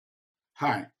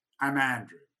Hi, I'm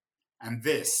Andrew, and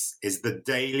this is the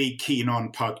Daily Keen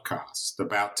On podcast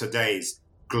about today's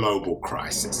global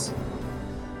crisis.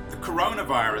 The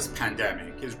coronavirus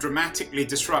pandemic is dramatically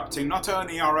disrupting not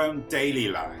only our own daily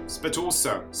lives, but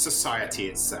also society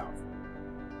itself.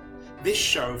 This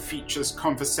show features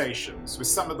conversations with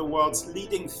some of the world's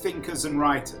leading thinkers and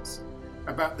writers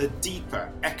about the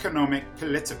deeper economic,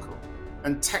 political,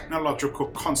 and technological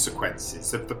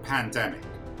consequences of the pandemic.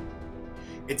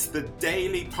 It's the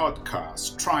daily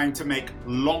podcast trying to make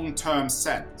long-term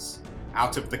sense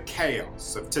out of the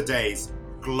chaos of today's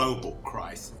global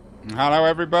crisis. Hello,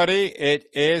 everybody. It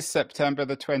is September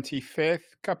the 25th.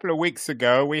 A couple of weeks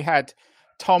ago, we had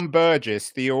Tom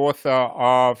Burgess, the author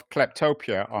of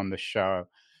Kleptopia, on the show.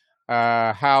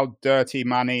 How dirty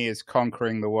money is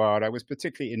conquering the world. I was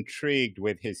particularly intrigued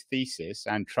with his thesis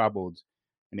and troubled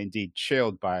and indeed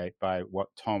chilled by what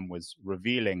Tom was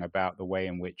revealing about the way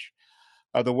in which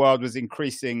the world was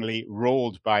increasingly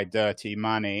ruled by dirty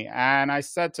money. And I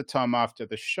said to Tom after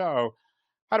the show,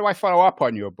 how do I follow up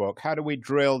on your book? How do we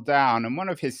drill down? And one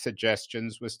of his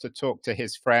suggestions was to talk to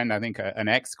his friend, I think an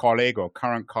ex-colleague or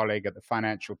current colleague at the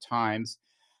Financial Times,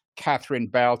 Catherine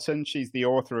Belton. She's the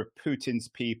author of Putin's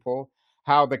People,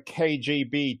 How the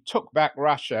KGB Took Back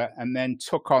Russia and Then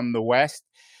Took on the West.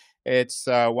 It's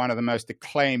one of the most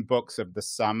acclaimed books of the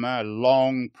summer, a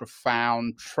long,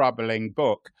 profound, troubling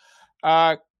book.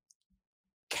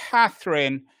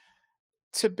 Catherine,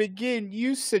 to begin,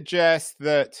 you suggest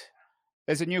that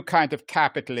there's a new kind of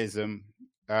capitalism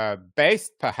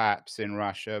based perhaps in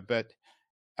Russia, but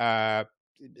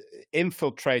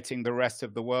infiltrating the rest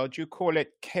of the world. You call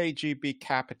it KGB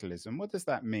capitalism. What does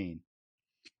that mean?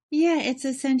 Yeah, it's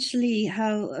essentially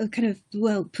how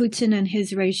Putin and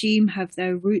his regime have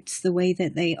their roots, the way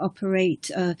that they operate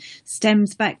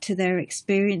stems back to their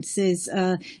experiences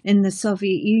in the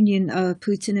Soviet Union.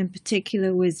 Putin in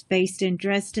particular was based in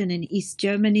Dresden in East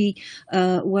Germany,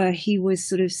 where he was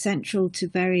sort of central to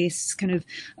various kind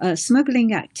of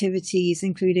smuggling activities,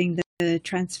 including the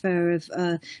transfer of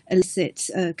illicit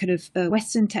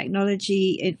Western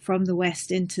technology from the West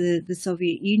into the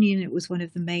Soviet Union. It was one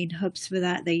of the main hubs for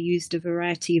that. They used a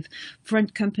variety of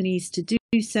front companies to do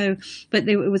so, but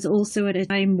it was also at a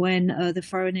time when the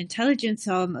foreign intelligence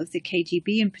arm of the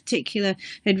KGB in particular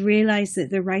had realized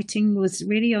that the writing was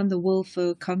really on the wall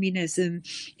for communism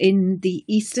in the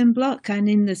Eastern Bloc and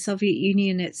in the Soviet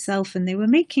Union itself, and they were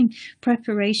making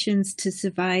preparations to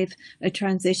survive a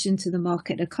transition to the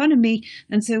market economy.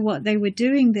 And so what they were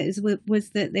doing was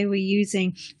that they were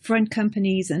using front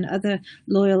companies and other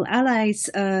loyal allies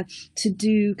to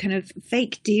do kind of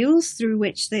fake deals through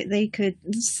which they could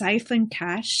siphon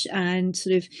cash and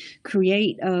sort of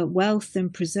create wealth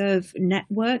and preserve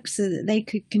networks so that they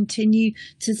could continue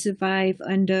to survive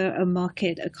under a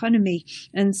market economy.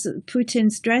 And so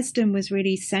Putin's Dresden was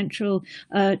really central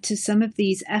to some of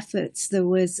these efforts. There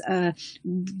was a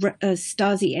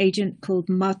Stasi agent called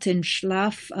Martin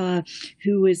Schlaf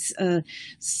who was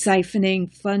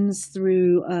siphoning funds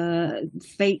through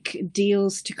fake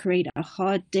deals to create a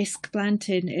hard disk plant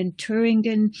in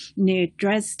Thüringen near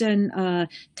Dresden.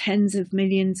 Tens of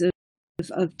millions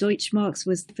of Deutschmarks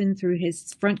was given through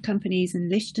his front companies in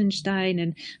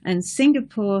Liechtenstein and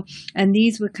Singapore. And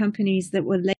these were companies that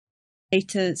were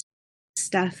later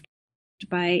staffed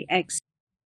by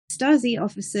ex-Stasi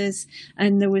officers,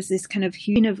 and there was this kind of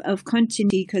union of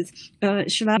continuity because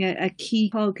a key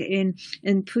cog in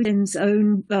Putin's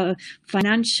own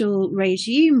financial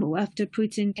regime. After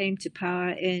Putin came to power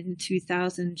in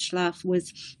 2000, Schlaf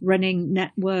was running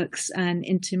networks and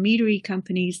intermediary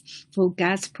companies for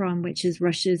Gazprom, which is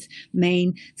Russia's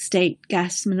main state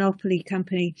gas monopoly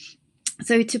company.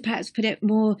 So to perhaps put it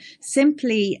more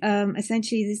simply,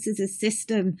 essentially this is a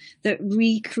system that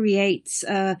recreates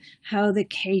how the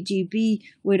KGB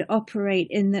would operate,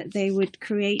 in that they would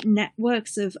create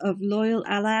networks of loyal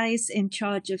allies in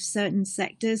charge of certain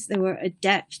sectors. They were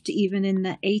adept even in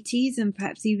the 80s and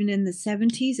perhaps even in the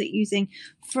 70s at using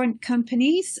front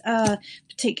companies,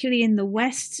 particularly in the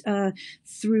West,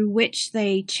 through which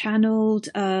they channeled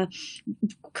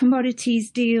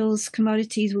commodities deals.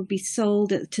 Commodities would be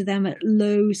sold to them at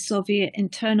low Soviet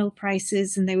internal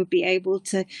prices, and they would be able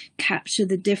to capture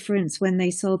the difference when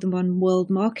they sold them on world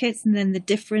markets. And then the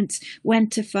difference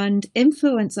went to fund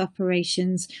influence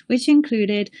operations, which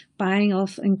included buying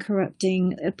off and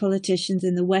corrupting politicians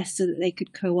in the West so that they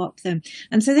could co-opt them.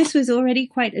 And so this was already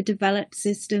quite a developed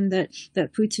system that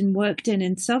Putin worked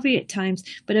in Soviet times.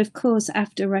 But of course,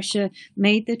 after Russia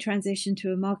made the transition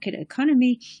to a market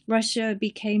economy, Russia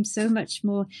became so much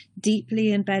more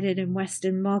deeply embedded in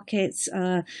Western markets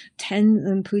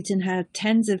Putin had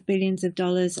tens of billions of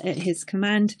dollars at his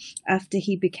command after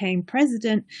he became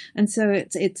president. And so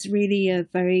it's really a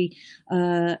very,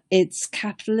 it's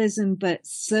capitalism, but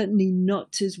certainly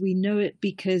not as we know it,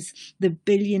 because the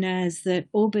billionaires that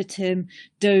orbit him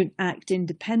don't act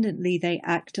independently. They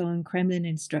act on Kremlin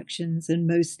instructions, and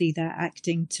mostly they're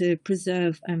acting to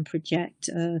preserve and project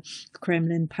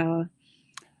Kremlin power.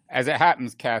 As it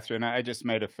happens, Catherine, I just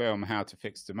made a film, How to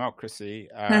Fix Democracy.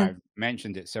 I've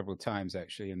mentioned it several times,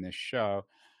 actually, in this show.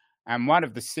 And one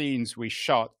of the scenes we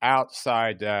shot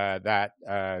outside that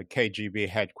KGB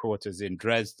headquarters in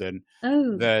Dresden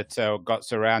that got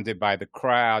surrounded by the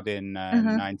crowd in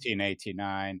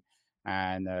 1989.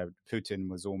 And Putin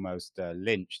was almost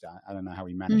lynched. I don't know how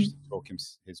he managed to talk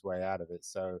his way out of it.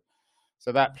 So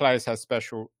that place has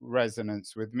special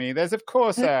resonance with me. There's, of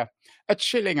course, a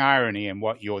chilling irony in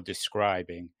what you're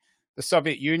describing. The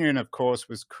Soviet Union, of course,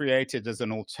 was created as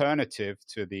an alternative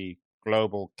to the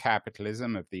global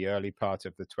capitalism of the early part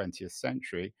of the 20th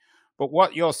century. But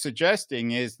what you're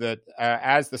suggesting is that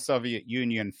as the Soviet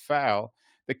Union fell,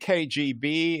 the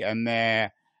KGB and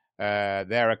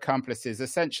their accomplices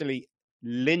essentially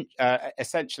looted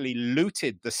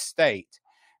the state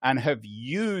and have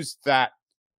used that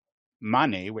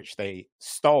money, which they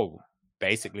stole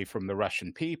basically from the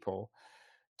Russian people,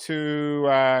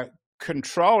 to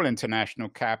control international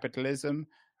capitalism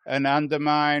and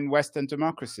undermine Western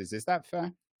democracies. Is that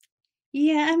fair?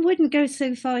 Yeah, I wouldn't go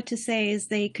so far to say as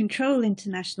they control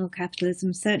international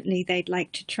capitalism. Certainly they'd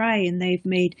like to try, and they've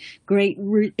made great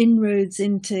inroads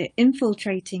into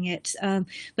infiltrating it.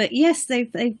 But yes,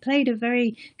 they've played a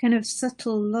very kind of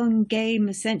subtle, long game,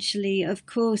 essentially. Of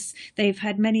course, they've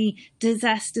had many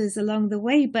disasters along the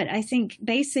way, but I think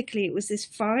basically it was this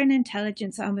foreign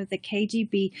intelligence arm of the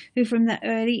KGB who from the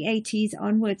early 80s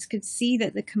onwards could see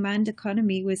that the command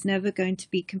economy was never going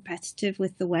to be competitive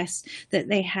with the West, that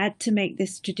they had to make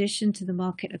this tradition to the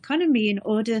market economy in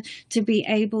order to be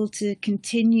able to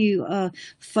continue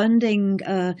funding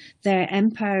their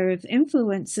empire of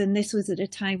influence. And this was at a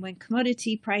time when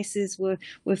commodity prices were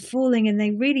falling, and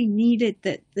they really needed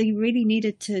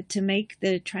to make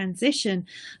the transition.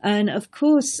 And of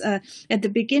course, at the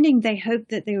beginning, they hoped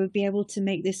that they would be able to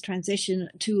make this transition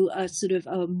to a sort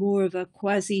of more of a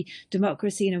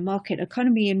quasi-democracy and a market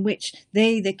economy in which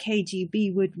the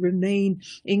KGB, would remain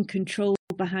in control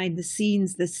behind the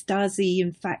scenes. The Stasi,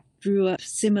 in fact, drew up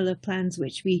similar plans,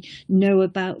 which we know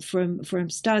about from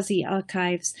Stasi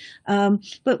archives.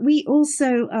 But we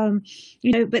also,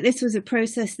 but this was a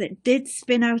process that did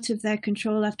spin out of their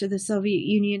control after the Soviet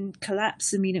Union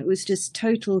collapsed. I mean, it was just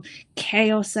total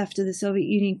chaos after the Soviet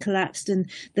Union collapsed, and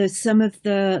some of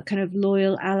the kind of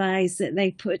loyal allies that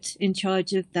they put in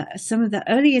charge of some of the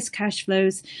earliest cash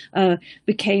flows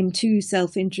became too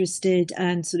self-interested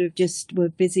and sort of just were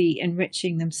busy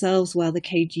enriching themselves, while the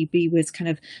KGB was kind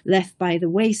of left by the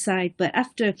wayside. But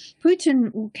after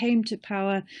Putin came to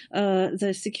power,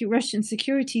 the Russian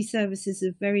security services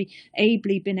have very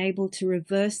ably been able to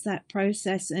reverse that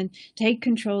process and take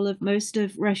control of most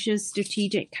of Russia's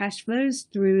strategic cash flows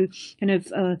through kind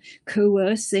of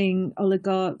coercing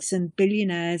oligarchs and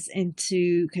billionaires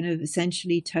into kind of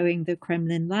essentially towing the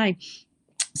Kremlin line.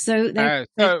 So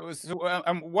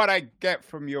what I get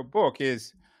from your book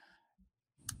is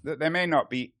that there may not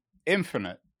be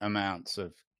infinite amounts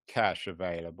of cash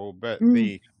available, but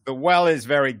the well is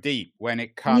very deep when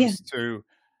it comes to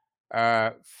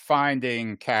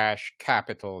finding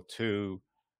capital to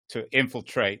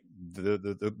infiltrate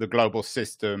the global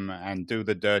system and do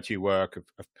the dirty work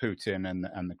of Putin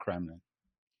and the Kremlin.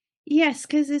 Yes,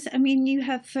 because you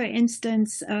have, for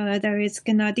instance, there is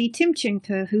Gennady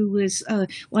Timchenko, who was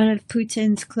one of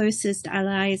Putin's closest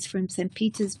allies from St.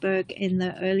 Petersburg in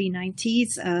the early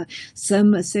 90s.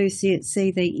 Some associates say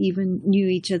they even knew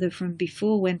each other from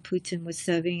before when Putin was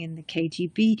serving in the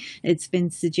KGB. It's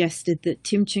been suggested that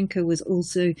Timchenko was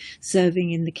also serving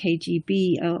in the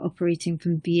KGB, operating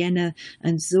from Vienna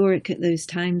and Zurich at those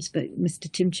times. But Mr.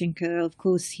 Timchenko, of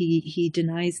course, he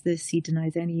denies this. He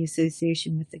denies any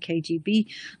association with the KGB,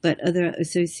 but other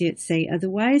associates say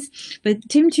otherwise. But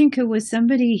Timchenko was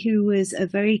somebody who was a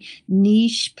very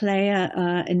niche player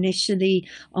initially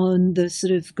on the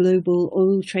sort of global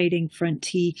oil trading front.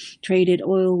 He traded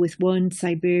oil with one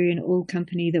Siberian oil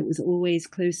company that was always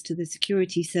close to the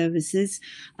security services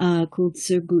called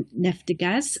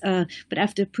Surgutneftgaz. But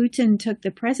after Putin took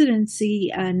the presidency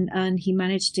and he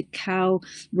managed to cow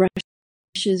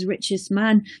Russia's richest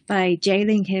man by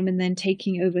jailing him and then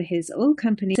taking over his oil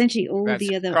company. Essentially, all That's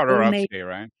the other Khodorkovsky,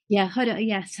 right? Yeah,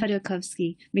 yes,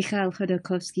 Mikhail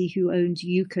Khodorkovsky, who owned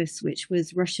Yukos, which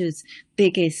was Russia's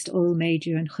biggest oil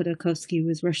major, and Khodorkovsky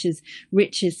was Russia's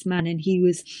richest man, and he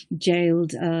was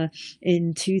jailed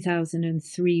in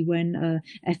 2003 when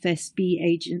FSB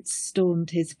agents stormed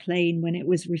his plane when it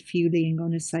was refueling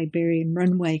on a Siberian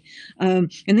runway.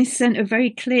 And this sent a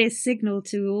very clear signal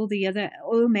to all the other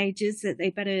oil majors that they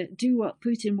better do what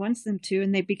Putin wants them to,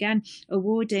 and they began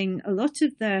awarding a lot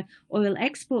of their oil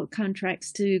export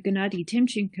contracts to Gennady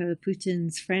Timchenko,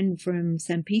 Putin's friend from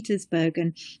St. Petersburg.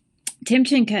 And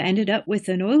Timchenko ended up with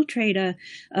an oil trader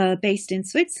based in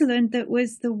Switzerland that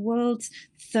was the world's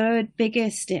third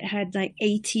biggest. It had like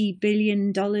 $80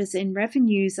 billion in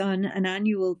revenues on an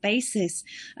annual basis.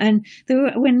 And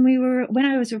when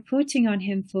I was reporting on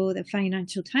him for the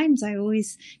Financial Times, I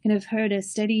always kind of heard a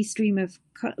steady stream of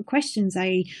questions,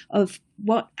 of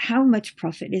how much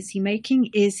profit is he making?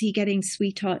 Is he getting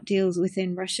sweetheart deals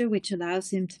within Russia, which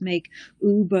allows him to make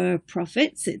uber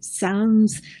profits? It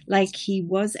sounds like he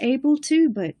was able to,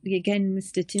 but again,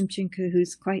 Mr. Timchenko,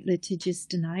 who's quite litigious,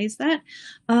 denies that.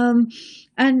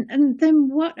 And then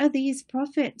what are these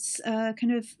profits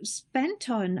kind of spent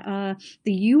on?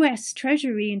 The U.S.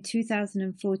 Treasury in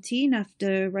 2014,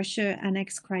 after Russia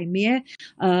annexed Crimea,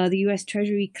 the U.S.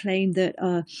 Treasury claimed that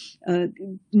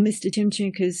Mr.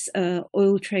 Timchenko's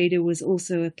oil trader was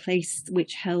also a place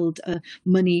which held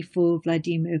money for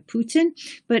Vladimir Putin.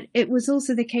 But it was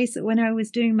also the case that when I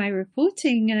was doing my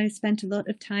reporting, and I spent a lot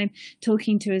of time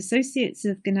talking to associates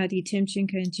of Gennady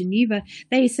Timchenko in Geneva,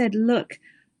 they said, look,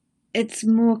 it's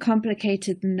more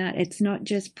complicated than that. It's not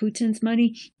just Putin's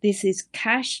money. This is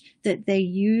cash that they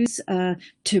use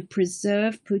to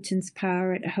preserve Putin's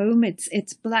power at home.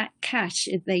 It's black cash.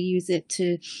 They use it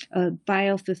to buy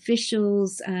off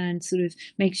officials and sort of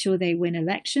make sure they win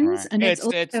elections. Right. And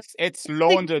it's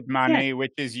laundered money,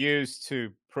 which is used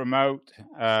to promote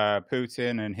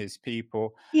Putin and his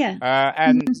people. Yeah.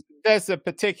 And there's a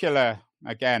particularly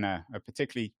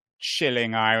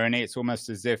chilling irony. It's almost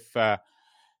as if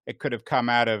it could have come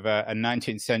out of a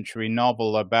 19th century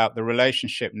novel about the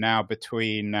relationship now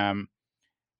between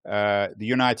the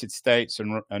United States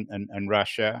and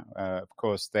Russia. Of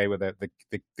course, they were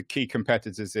the key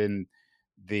competitors in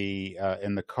the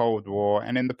Cold War,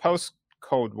 and in the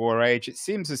post-Cold War age, it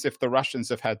seems as if the Russians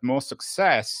have had more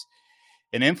success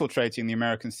in infiltrating the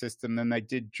American system than they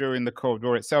did during the Cold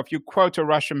War itself. You quote a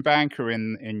Russian banker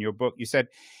in your book. He said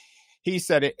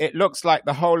it looks like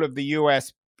the whole of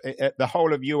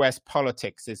US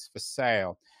politics is for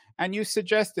sale. And you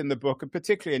suggest in the book, and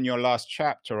particularly in your last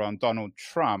chapter on Donald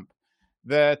Trump,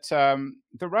 that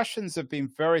the Russians have been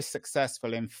very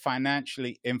successful in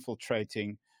financially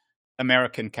infiltrating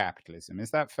American capitalism.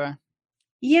 Is that fair?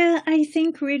 Yeah, I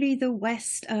think really the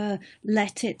West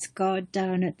let its guard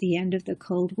down at the end of the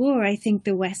Cold War. I think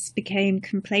the West became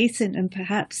complacent and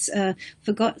perhaps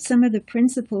forgot some of the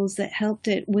principles that helped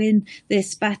it win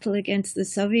this battle against the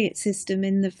Soviet system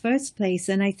in the first place.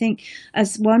 And I think,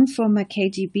 as one former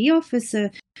KGB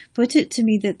officer put it to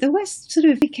me, that the West sort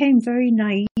of became very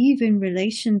naive in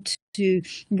relation to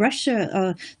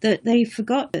Russia, that they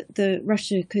forgot that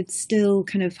Russia could still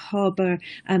kind of harbor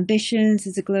ambitions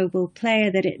as a global player,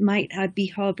 that it might be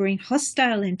harboring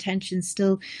hostile intentions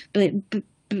still, but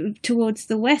towards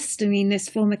the West. I mean, this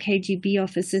former KGB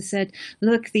officer said,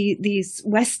 look, these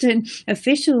Western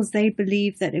officials, they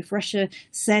believe that if Russia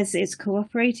says it's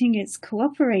cooperating, it's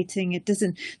cooperating. It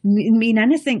doesn't mean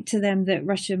anything to them that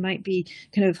Russia might be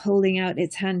kind of holding out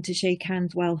its hand to shake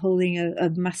hands while holding a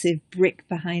massive brick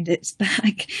behind its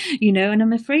back, and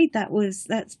I'm afraid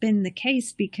that's been the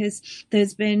case, because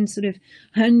there's been sort of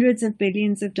hundreds of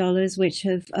billions of dollars which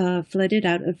have flooded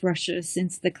out of Russia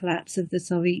since the collapse of the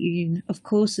Soviet Union. Of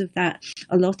course,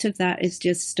 a lot of that is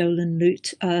just stolen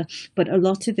loot, but a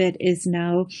lot of it is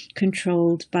now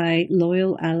controlled by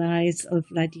loyal allies of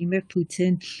Vladimir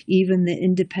Putin. Even the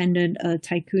independent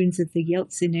tycoons of the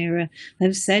Yeltsin era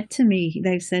have said to me,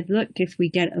 they've said, look, if we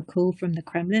get a call from the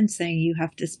Kremlin saying you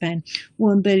have to spend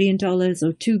 $1 billion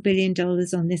or $2 billion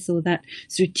on this or that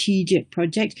strategic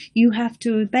project, you have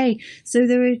to obey. So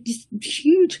there are just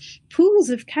huge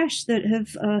pools of cash that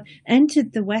have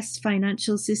entered the West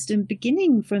financial system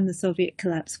beginning from the Soviet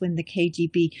collapse, when the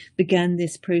KGB began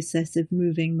this process of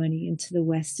moving money into the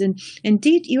West. And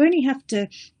indeed, you only have to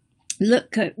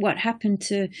look at what happened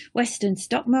to Western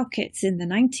stock markets in the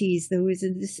 90s. There was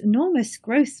this enormous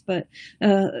growth, but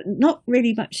not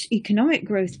really much economic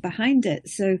growth behind it.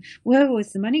 So where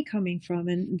was the money coming from?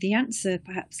 And the answer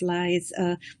perhaps lies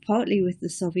partly with the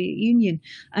Soviet Union.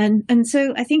 And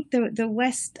so I think the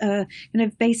West kind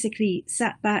of basically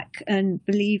sat back and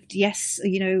believed, yes,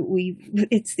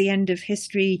 it's the end of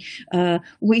history.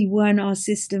 We won, our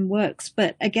system works.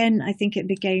 But again, I think it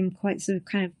became quite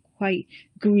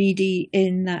greedy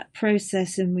in that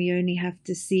process, and we only have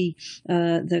to see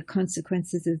the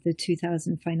consequences of the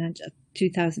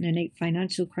 2008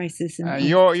 financial crisis. And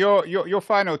your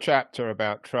final chapter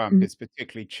about Trump is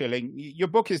particularly chilling. Your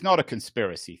book is not a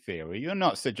conspiracy theory. You're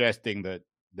not suggesting that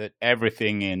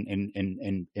everything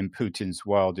in Putin's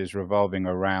world is revolving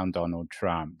around Donald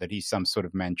Trump, that he's some sort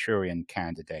of Manchurian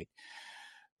candidate.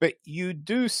 But you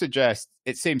do suggest,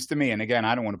 it seems to me, and again,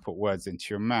 I don't want to put words into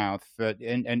your mouth, that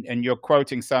and you're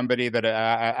quoting somebody that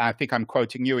I think I'm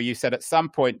quoting you. You said at some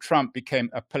point Trump became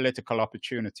a political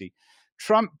opportunity.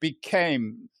 Trump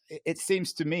became, it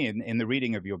seems to me, in the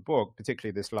reading of your book,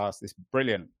 particularly this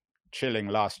brilliant, chilling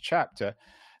last chapter,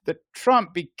 that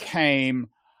Trump became,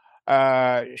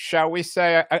 shall we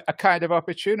say, a kind of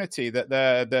opportunity that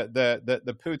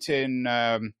the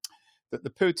Putin. That the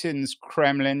Putin's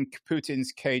Kremlin,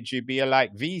 Putin's KGB are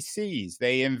like VCs.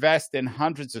 They invest in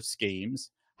hundreds of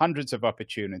schemes, hundreds of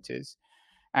opportunities,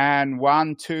 and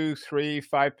 1%, 2%, 3%,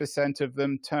 5% of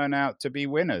them turn out to be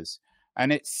winners.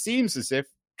 And it seems as if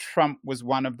Trump was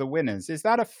one of the winners. Is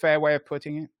that a fair way of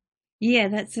putting it? Yeah,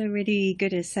 that's a really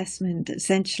good assessment,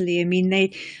 essentially. I mean,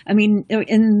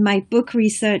 in my book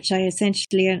research, I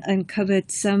essentially uncovered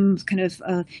some kind of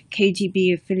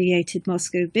KGB-affiliated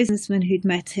Moscow businessmen who'd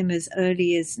met him as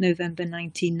early as November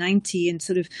 1990 and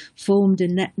sort of formed a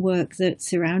network that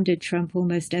surrounded Trump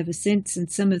almost ever since.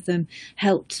 And some of them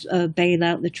helped bail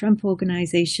out the Trump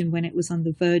Organization when it was on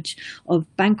the verge of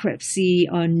bankruptcy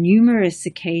on numerous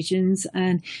occasions.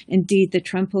 And indeed, the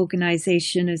Trump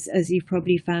Organization, as you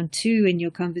probably found too, in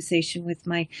your conversation with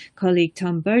my colleague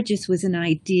Tom Burgess, was an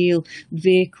ideal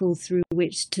vehicle through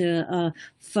which to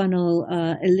funnel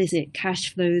illicit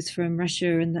cash flows from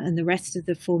Russia and the rest of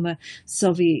the former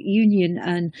Soviet Union.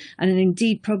 And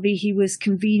indeed, probably he was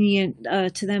convenient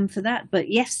to them for that. But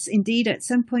yes, indeed, at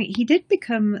some point, he did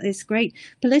become this great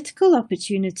political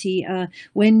opportunity.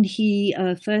 When he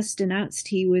first announced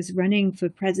he was running for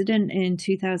president in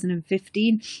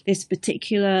 2015, this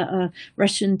particular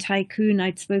Russian tycoon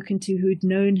I'd spoken to, who'd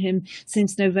known him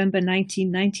since November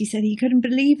 1990, said he couldn't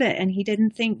believe it, and he didn't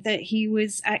think that he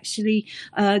was actually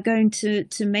going to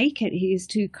make it. He was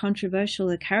too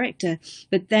controversial a character.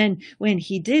 But then when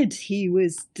he did, he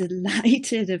was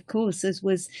delighted, of course, as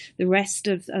was the rest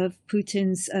of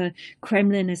Putin's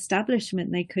Kremlin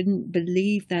establishment. They couldn't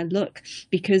believe their luck,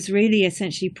 because really,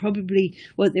 essentially, probably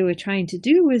what they were trying to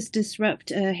do was disrupt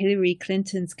Hillary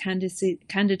Clinton's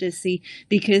candidacy,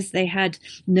 because they had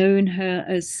known her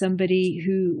as somebody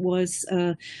who was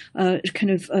kind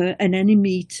of an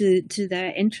enemy to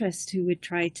their interest, who would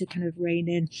try to kind of rein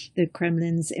in the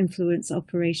Kremlin's influence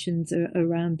operations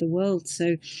around the world.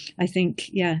 So I think,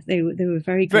 yeah, they were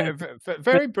very good.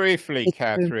 Very briefly,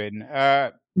 Catherine.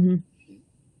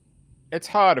 It's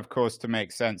hard, of course, to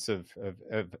make sense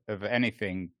of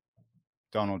anything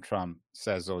Donald Trump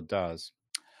says or does.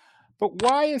 But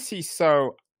why is he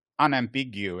so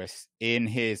unambiguous in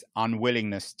his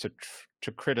unwillingness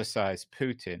to criticize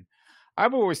Putin?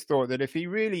 I've always thought that if he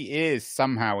really is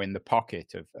somehow in the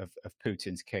pocket of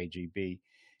Putin's KGB,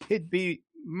 he'd be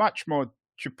much more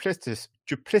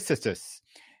duplicitous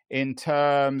in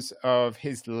terms of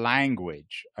his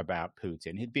language about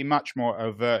Putin. He'd be much more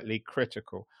overtly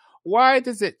critical. Why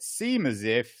does it seem as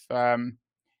if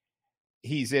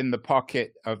he's in the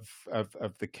pocket of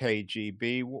the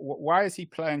KGB? Why is he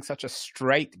playing such a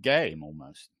straight game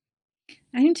almost?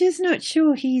 I'm just not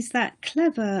sure he's that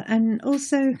clever. And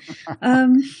also,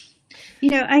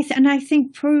 I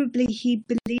think probably he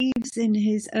believes in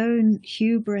his own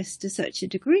hubris to such a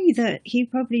degree that he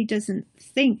probably doesn't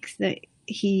think that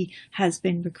he has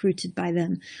been recruited by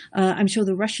them. I'm sure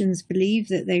the Russians believe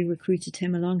that they recruited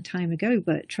him a long time ago,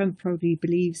 but Trump probably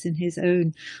believes in his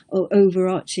own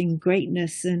overarching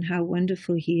greatness and how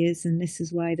wonderful he is. And this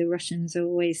is why the Russians are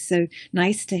always so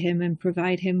nice to him and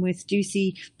provide him with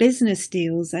juicy business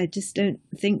deals. I just don't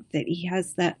think that he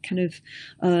has that kind of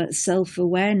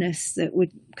self-awareness that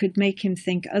could make him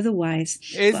think otherwise.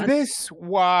 Is this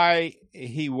why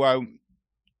he won't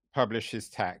publish his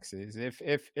taxes? If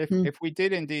we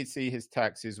did indeed see his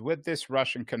taxes, would this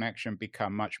Russian connection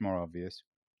become much more obvious?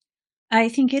 I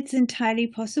think it's entirely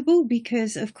possible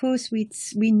because, of course, we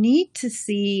need to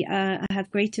see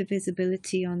have greater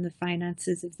visibility on the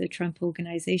finances of the Trump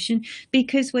organization,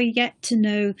 because we're yet to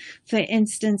know, for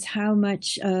instance, how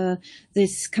much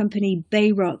this company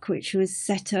Bayrock, which was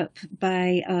set up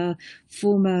by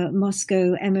former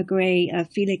Moscow emigre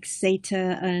Felix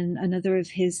Sater and another of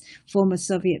his former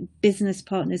Soviet business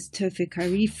partners, Tevfik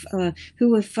Arif, who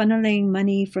were funneling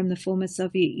money from the former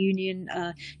Soviet Union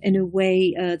in a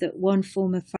way that one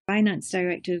former finance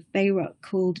director of Bayrock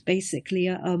called basically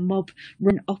a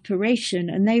mob-run operation.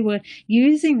 And they were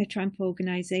using the Trump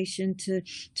organization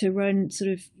to run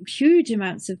sort of huge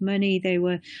amounts of money. They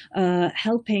were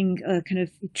helping kind of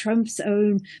Trump's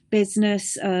own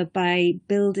business by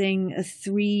building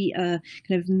three kind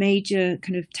of major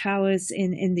kind of towers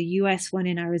in the US, one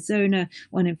in Arizona,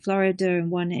 one in Florida, and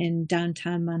one in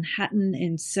downtown Manhattan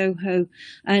in Soho.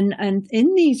 And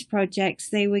in these projects,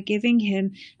 they were giving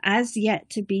him, as yet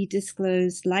to be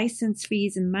disclosed, license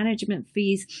fees and management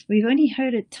fees. We've only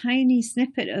heard a tiny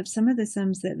snippet of some of the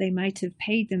sums that they might have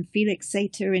paid them. Felix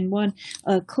Sater, in one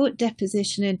court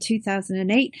deposition in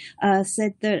 2008,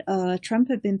 said that Trump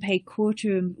had been paid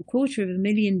quarter of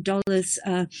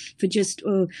 $1,000,000 for just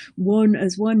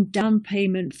one down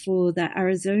payment for the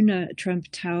Arizona Trump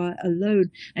Tower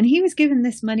alone, and he was given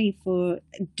this money for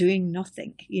doing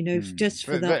nothing. Just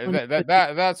for that.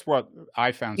 That's what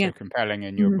I found so compelling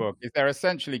in your book. Is they're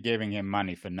essentially giving him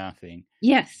money for nothing.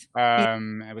 Yes.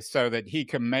 So that he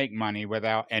can make money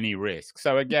without any risk.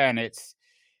 So again, it's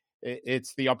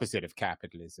the opposite of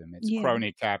capitalism. It's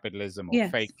crony capitalism, or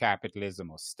fake capitalism,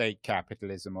 or state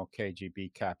capitalism, or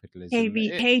KGB capitalism.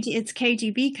 It's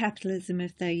KGB capitalism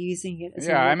if they're using it as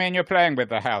I mean, you're playing with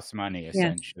the house money,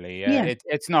 essentially.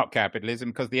 It's not capitalism,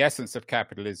 because the essence of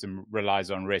capitalism relies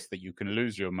on risk, that you can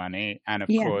lose your money. And of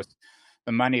course,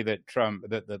 the money that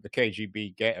the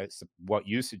KGB what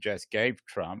you suggest gave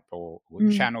Trump, or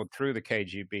channeled through the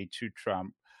KGB to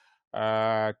Trump,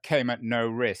 came at no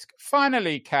risk.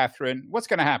 Finally, Catherine, what's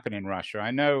going to happen in Russia? I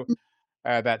know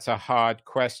that's a hard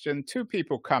question. Two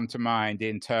people come to mind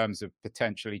in terms of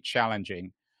potentially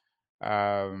challenging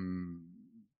Putin.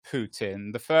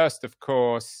 The first, of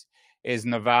course, is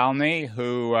Navalny,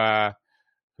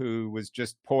 who was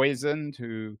just poisoned,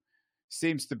 who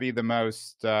seems to be the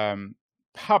most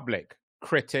public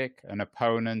critic and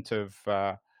opponent of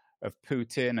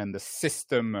Putin and the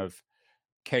system of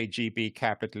KGB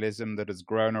capitalism that has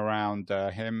grown around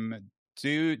him.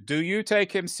 Do you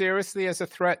take him seriously as a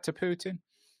threat to Putin?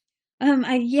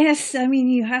 Yes, I mean,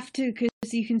 you have to, because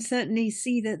you can certainly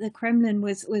see that the Kremlin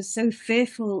was so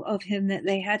fearful of him that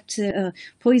they had to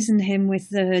poison him with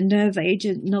the nerve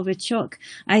agent Novichok.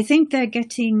 I think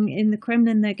in the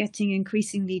Kremlin, they're getting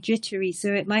increasingly jittery.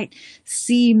 So it might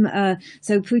seem,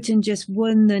 so Putin just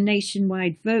won the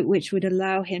nationwide vote, which would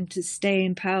allow him to stay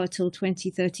in power till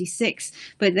 2036.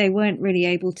 But they weren't really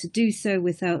able to do so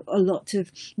without a lot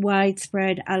of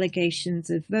widespread allegations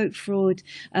of vote fraud.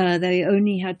 They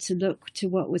only had to look to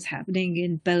what was happening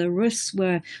in Belarus,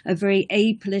 where a very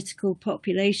apolitical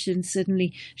population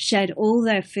suddenly shed all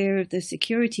their fear of the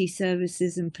security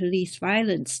services and police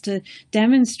violence to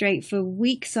demonstrate for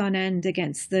weeks on end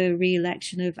against the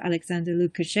re-election of Alexander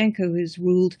Lukashenko, who's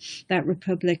ruled that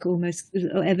republic almost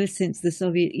ever since the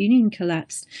Soviet Union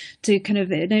collapsed. To kind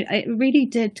of, it really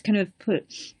did kind of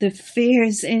put the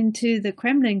fears into the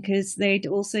Kremlin, because they'd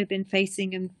also been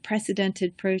facing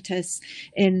unprecedented protests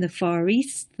in the Far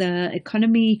East. The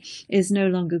economy is no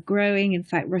longer growing. In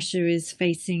fact, Russia is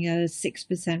facing a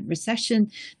 6%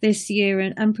 recession this year,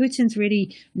 and Putin's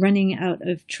really running out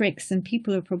of tricks, and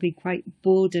people are probably quite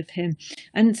bored of him.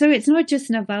 And so it's not just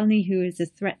Navalny who is a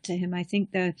threat to him. I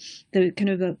think the kind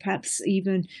of a perhaps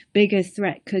even bigger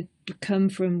threat could come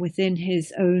from within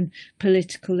his own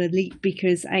political elite,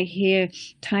 because I hear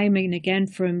time and again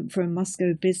from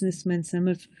Moscow businessmen, some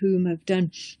of whom have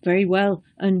done very well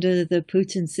under the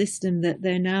Putin system, that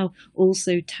they're now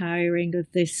also tiring of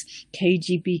this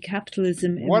KGB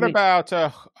capitalism. What about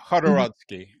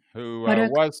Hodorodsky, who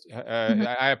was,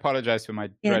 I apologize for my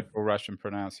dreadful Russian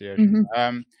pronunciation,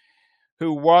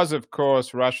 who was, of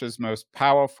course, Russia's most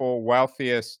powerful,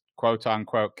 wealthiest,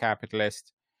 quote-unquote,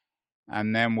 capitalist,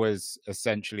 and then was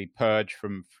essentially purged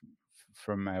from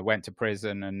went to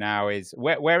prison, and now is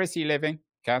where is he living?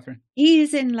 Catherine? He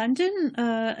is in London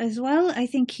as well. I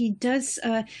think he does.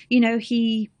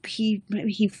 He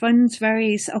funds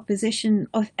various opposition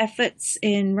efforts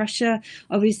in Russia.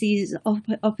 Obviously, his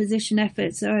opposition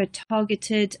efforts are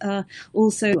targeted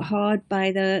also hard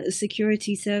by the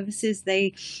security services.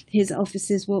 His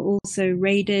offices were also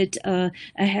raided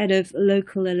ahead of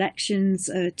local elections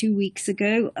 2 weeks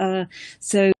ago.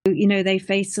 So they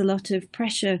face a lot of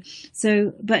pressure.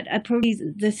 So, but probably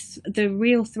the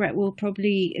real threat will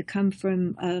probably come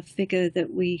from a figure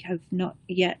that we have not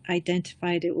yet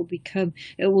identified. It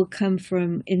will come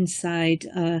from inside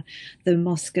the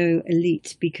Moscow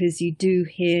elite, because you do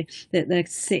hear that they're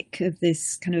sick of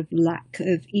this kind of lack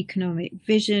of economic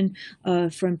vision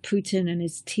from Putin and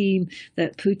his team,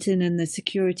 that Putin and the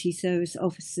security service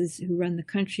officers who run the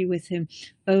country with him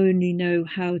only know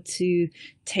how to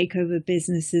take over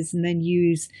businesses and then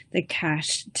use the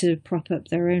cash to prop up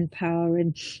their own power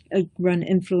and run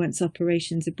influence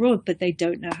operations abroad, but they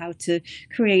don't know how to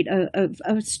create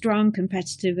a strong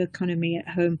competitive economy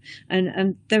at home.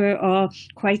 And there are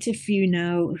quite a few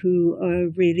now who are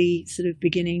really sort of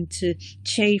beginning to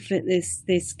chafe at this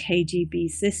KGB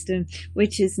system,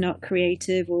 which is not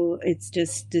creative, or it's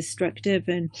just destructive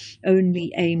and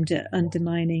only aimed at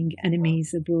undermining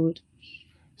enemies abroad.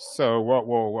 So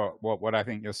what I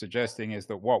think you're suggesting is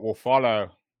that what will follow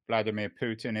Vladimir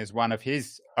Putin is one of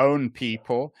his own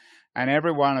people, and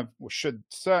everyone should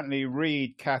certainly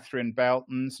read Catherine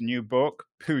Belton's new book,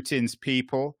 Putin's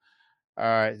People.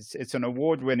 It's an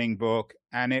award-winning book,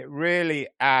 and it really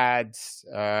adds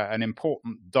an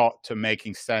important dot to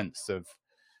making sense of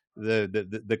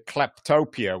the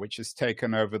kleptopia which has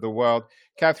taken over the world.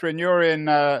 Catherine, you're in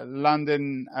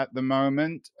London at the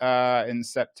moment in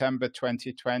September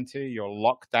 2020. You're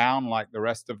locked down like the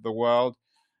rest of the world.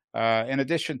 In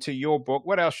addition to your book,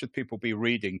 what else should people be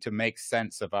reading to make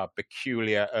sense of our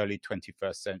peculiar early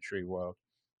 21st century world?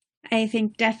 I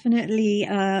think definitely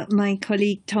my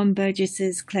colleague Tom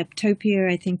Burgess's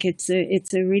Kleptopia. I think it's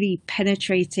a really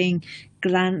penetrating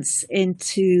glance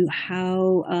into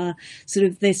how sort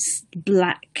of this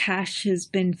black cash has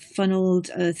been funneled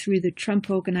through the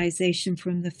Trump Organization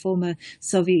from the former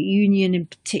Soviet Union. In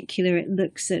particular, it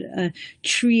looks at a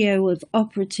trio of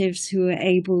operatives who are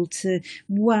able to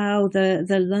wow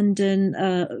the London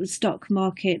stock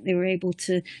market. They were able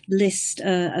to list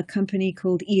a company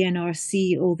called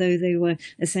ENRC, although they were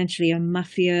essentially a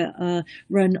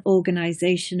mafia-run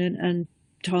organization, and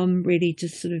Tom really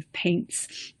just sort of paints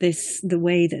the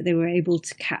way that they were able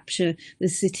to capture the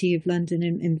city of London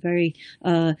in very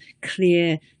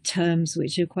clear terms,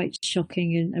 which are quite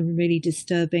shocking and really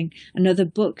disturbing. Another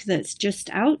book that's just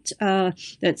out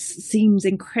that seems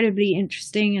incredibly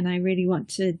interesting, and I really want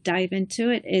to dive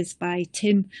into it, is by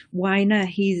Tim Weiner.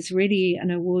 He's really an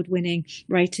award-winning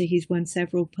writer. He's won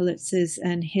several Pulitzers,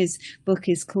 and his book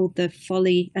is called The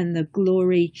Folly and the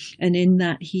Glory, and in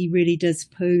that he really does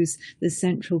pose the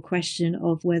central question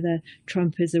of whether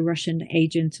Trump is a Russian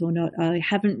agent or not. I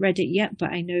haven't read it yet,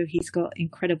 but I know he's got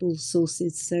incredible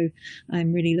sources, so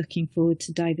I'm really looking forward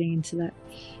to diving into that.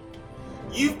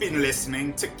 You've been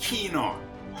listening to Keen On,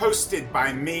 hosted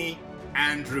by me,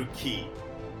 Andrew Keen.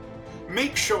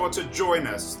 Make sure to join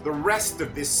us the rest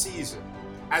of this season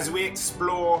as we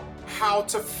explore how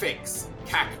to fix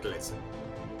capitalism.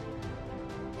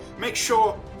 Make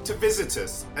sure to visit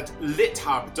us at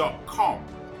lithub.com,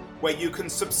 where you can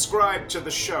subscribe to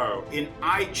the show in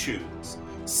iTunes,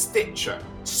 Stitcher,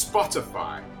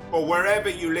 Spotify, or wherever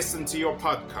you listen to your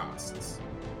podcasts.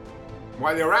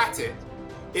 While you're at it,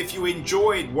 if you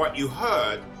enjoyed what you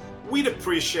heard, we'd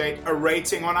appreciate a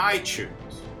rating on iTunes.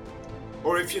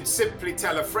 Or if you'd simply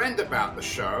tell a friend about the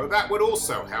show, that would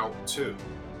also help too.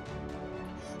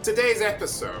 Today's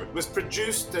episode was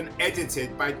produced and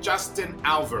edited by Justin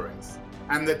Alvarez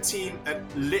and the team at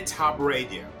LitHub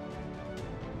Radio.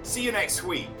 See you next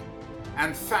week,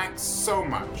 and thanks so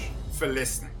much for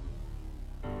listening.